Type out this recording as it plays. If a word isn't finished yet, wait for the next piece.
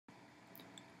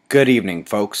Good evening,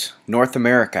 folks. North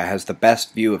America has the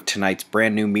best view of tonight's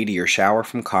brand new meteor shower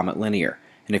from Comet Linear,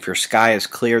 and if your sky is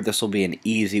clear, this will be an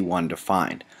easy one to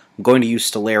find. I'm going to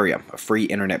use Stellarium, a free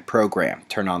internet program.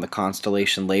 Turn on the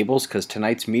constellation labels because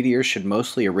tonight's meteors should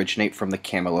mostly originate from the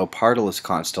Camelopardalis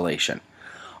constellation,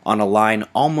 on a line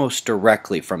almost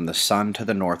directly from the Sun to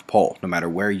the North Pole, no matter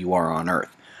where you are on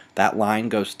Earth. That line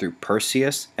goes through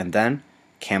Perseus and then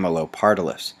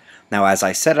Camelopardalis. Now, as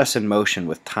I set us in motion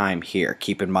with time here,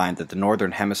 keep in mind that the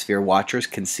Northern Hemisphere watchers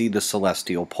can see the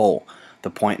celestial pole, the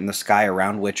point in the sky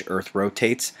around which Earth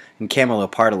rotates, and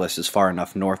Camelopardalis is far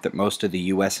enough north that most of the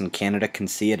US and Canada can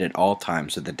see it at all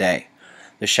times of the day.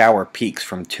 The shower peaks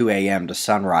from 2 a.m. to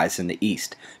sunrise in the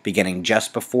east, beginning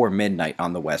just before midnight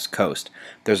on the west coast.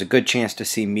 There's a good chance to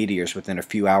see meteors within a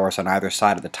few hours on either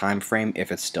side of the time frame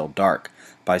if it's still dark.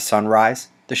 By sunrise,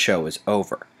 the show is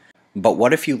over. But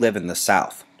what if you live in the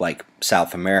south, like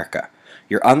South America?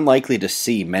 You're unlikely to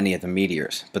see many of the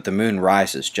meteors, but the moon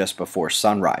rises just before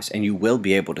sunrise, and you will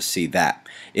be able to see that.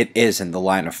 It is in the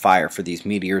line of fire for these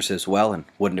meteors as well, and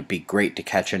wouldn't it be great to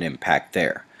catch an impact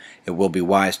there? It will be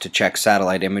wise to check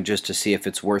satellite images to see if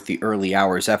it's worth the early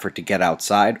hours effort to get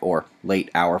outside, or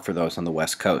late hour for those on the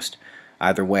west coast.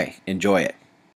 Either way, enjoy it.